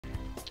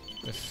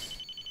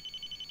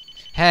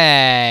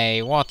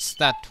Hey, what's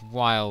that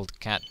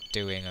wildcat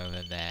doing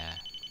over there?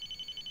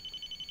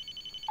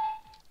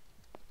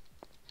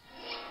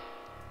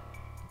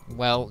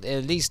 Well,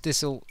 at least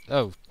this'll...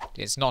 Oh,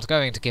 it's not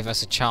going to give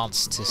us a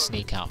chance to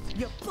sneak up.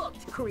 You're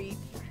fucked, creep.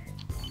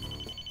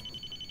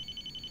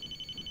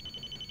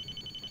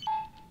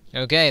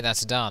 Okay,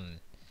 that's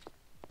done.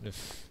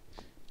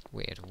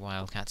 Weird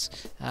wildcats.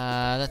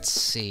 Let's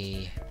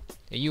see.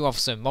 Are you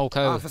Officer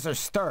Molko? Officer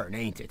Stern,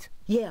 ain't it?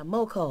 Yeah,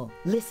 Moko.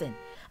 Listen,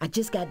 I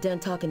just got done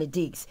talking to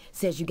Deeks.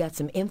 Says you got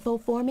some info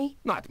for me?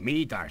 Not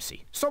me,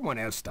 Darcy. Someone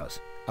else does.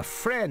 A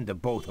friend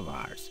of both of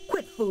ours.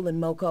 Quit fooling,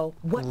 Moko.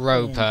 What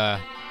Roper.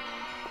 friend?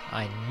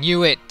 I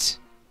knew it.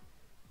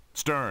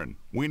 Stern,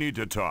 we need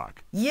to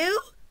talk.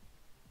 You?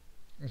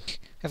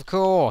 Of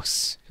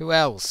course. Who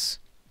else?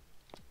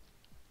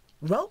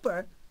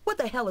 Roper? What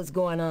the hell is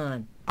going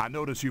on? I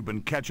notice you've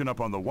been catching up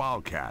on the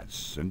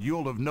Wildcats, and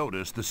you'll have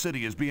noticed the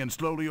city is being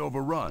slowly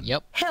overrun.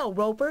 Yep. Hell,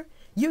 Roper.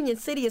 Union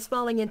City is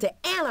falling into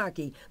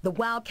anarchy. The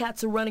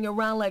Wildcats are running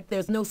around like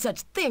there's no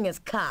such thing as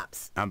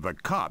cops. And the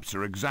cops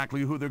are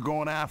exactly who they're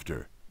going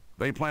after.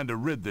 They plan to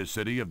rid this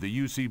city of the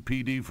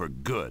UCPD for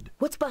good.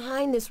 What's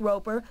behind this,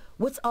 Roper?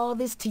 What's all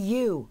this to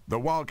you? The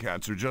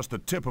Wildcats are just the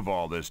tip of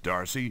all this,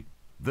 Darcy.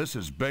 This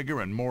is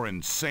bigger and more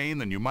insane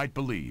than you might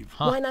believe.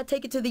 Why not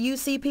take it to the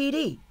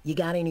UCPD? You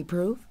got any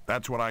proof?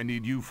 That's what I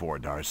need you for,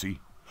 Darcy.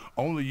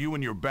 Only you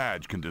and your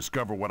badge can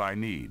discover what I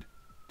need.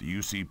 The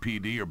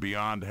UCPD are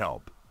beyond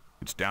help.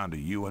 It's down to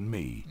you and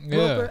me. Yeah.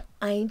 Roper,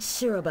 I ain't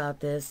sure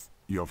about this.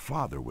 Your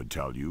father would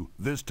tell you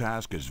this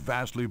task is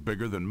vastly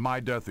bigger than my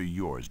death or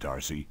yours,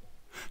 Darcy.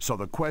 So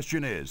the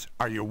question is,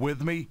 are you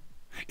with me?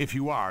 If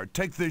you are,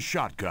 take this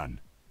shotgun.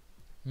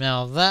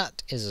 Now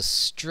that is a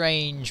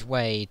strange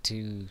way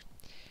to...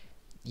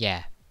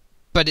 Yeah.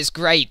 But it's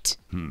great.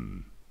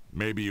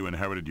 Maybe you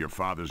inherited your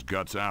father's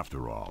guts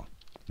after all.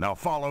 Now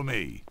follow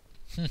me.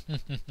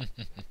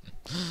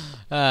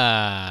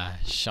 Ah,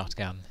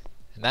 shotgun.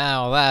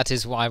 Now that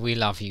is why we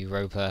love you,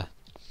 Roper.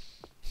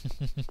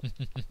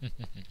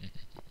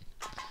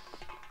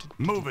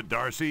 Move it,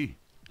 Darcy.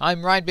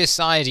 I'm right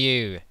beside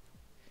you.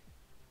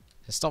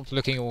 Stop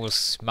looking all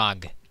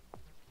smug.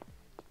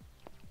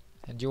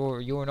 And you're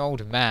an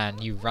old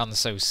man. You run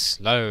so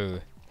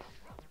slow.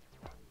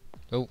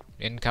 Oh,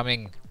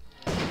 incoming.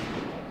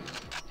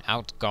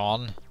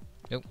 Outgone.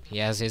 Nope, he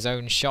has his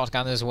own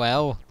shotgun as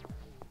well.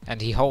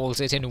 And he holds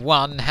it in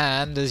one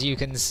hand, as you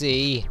can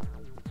see.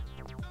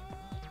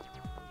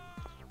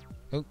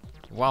 Oh,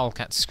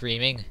 Wildcat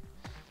screaming.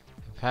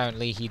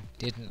 Apparently he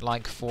didn't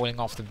like falling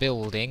off the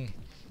building,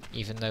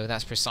 even though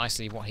that's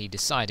precisely what he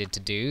decided to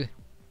do.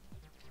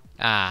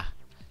 Ah,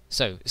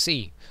 so,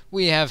 see,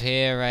 we have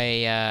here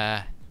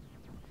a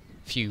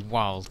few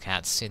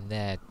wildcats in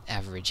their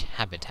average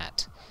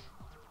habitat.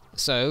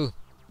 So,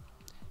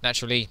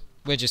 naturally,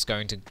 we're just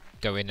going to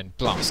go in and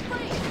blast them.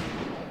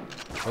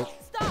 Oh.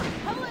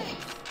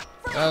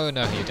 Oh,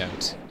 no, you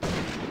don't.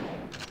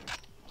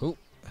 Oh.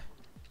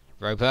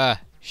 Roper,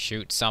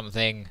 shoot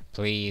something,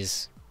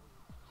 please.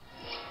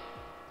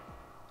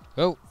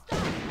 Oh.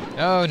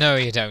 Oh, no,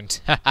 you don't.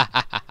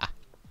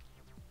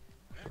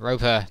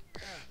 Roper,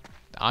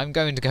 I'm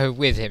going to go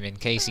with him in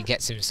case he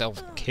gets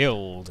himself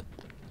killed.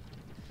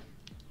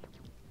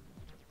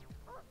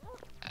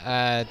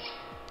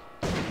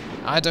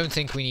 I don't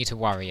think we need to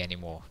worry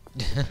anymore.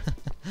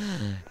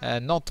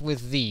 Not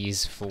with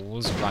these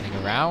fools running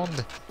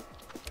around.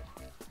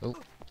 Oh,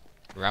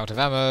 we're out of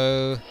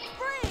ammo.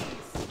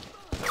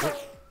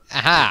 Oh.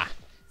 Aha!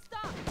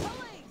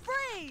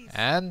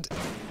 And...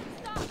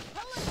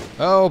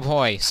 Oh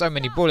boy, so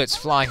many bullets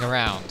flying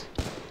around.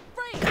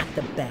 Got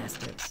the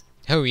bastards.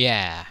 Oh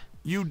yeah.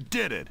 You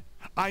did it.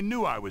 I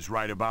knew I was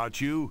right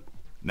about you.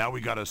 Now we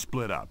gotta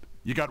split up.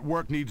 You got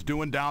work needs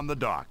doing down the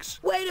docks.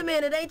 Wait a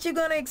minute, ain't you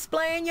gonna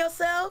explain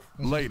yourself?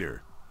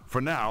 Later.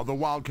 For now, the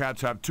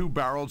Wildcats have 2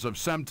 barrels of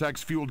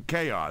Semtex-fueled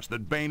chaos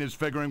that Bain is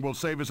figuring will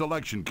save his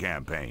election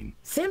campaign.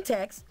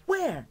 Simtex?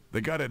 Where?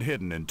 They got it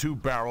hidden in 2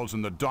 barrels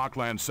in the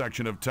dockland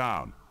section of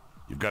town.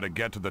 You've got to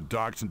get to the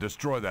docks and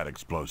destroy that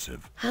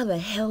explosive. How the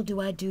hell do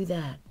I do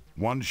that?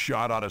 One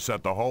shot ought to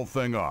set the whole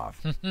thing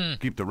off.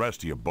 Keep the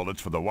rest of your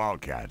bullets for the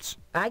Wildcats.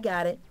 I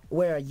got it.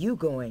 Where are you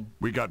going?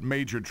 We got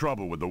major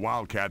trouble with the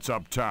Wildcats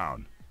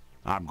uptown.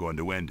 I'm going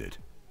to end it.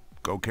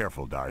 Go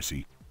careful,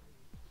 Darcy.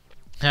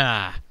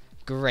 Ah,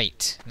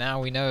 great.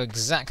 Now we know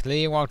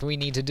exactly what we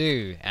need to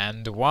do,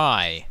 and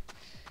why.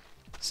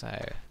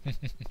 So,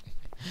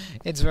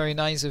 it's very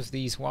nice of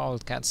these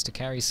Wildcats to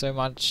carry so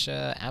much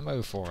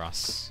ammo for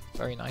us.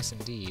 Very nice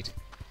indeed.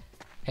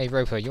 Hey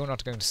Roper, you're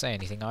not going to say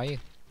anything, are you?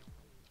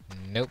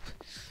 Nope.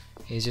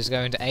 He's just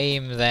going to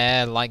aim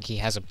there like he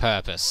has a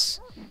purpose.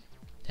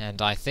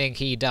 And I think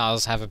he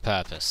does have a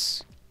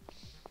purpose.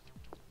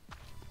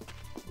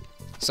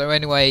 So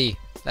anyway,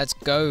 let's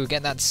go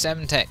get that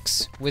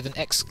Semtex with an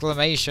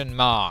exclamation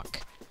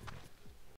mark.